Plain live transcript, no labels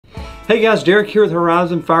Hey guys, Derek here with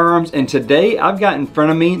Horizon Firearms, and today I've got in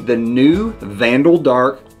front of me the new Vandal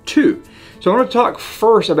Dark 2. So I want to talk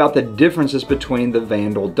first about the differences between the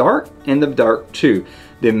Vandal Dark and the Dark 2.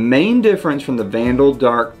 The main difference from the Vandal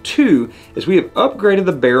Dark 2 is we have upgraded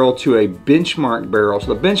the barrel to a benchmark barrel.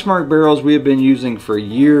 So the benchmark barrels we have been using for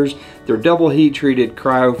years. They're double heat treated,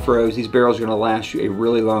 cryo froze. These barrels are going to last you a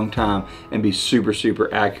really long time and be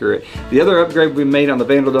super accurate. The other upgrade we made on the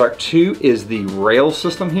Vandal Dark 2 is the rail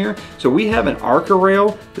system here. So we have an Arca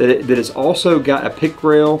rail that has also got a pick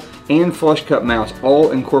rail and flush cut mounts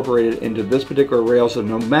all incorporated into this particular rail. So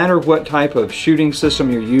no matter what type of shooting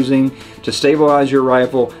system you're using to stabilize your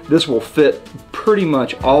rifle, this will fit pretty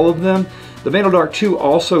much all of them. The Vandal Dark 2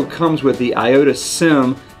 also comes with the Iota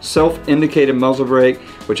Sim self-indicated muzzle brake,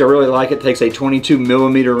 which I really like. It takes a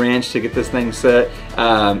 22mm wrench to get this thing set,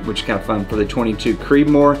 which is kind of fun for the 22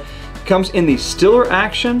 Creedmoor. Comes in the Stiller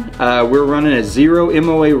action. We're running a 0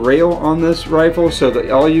 MOA rail on this rifle, so that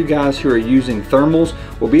all you guys who are using thermals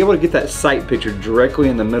will be able to get that sight picture directly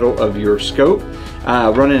in the middle of your scope.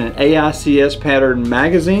 Running an AICS pattern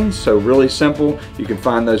magazine, so really simple. You can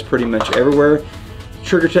find those pretty much everywhere.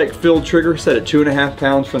 Trigger Tech filled trigger set at 2.5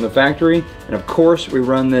 pounds from the factory, and of course we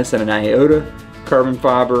run this in an Iota carbon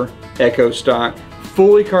fiber Echo stock,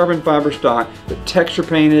 fully carbon fiber stock, but texture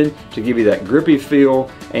painted to give you that grippy feel,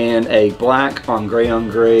 and a black on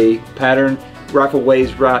gray pattern. Rifle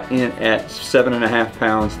weighs right in at 7.5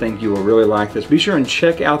 pounds. Think you will really like this. Be sure and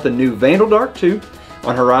check out the new Vandal Dark 2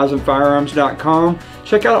 on horizonfirearms.com.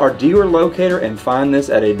 Check out our dealer locator and find this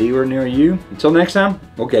at a dealer near you. Until next time,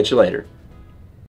 we'll catch you later.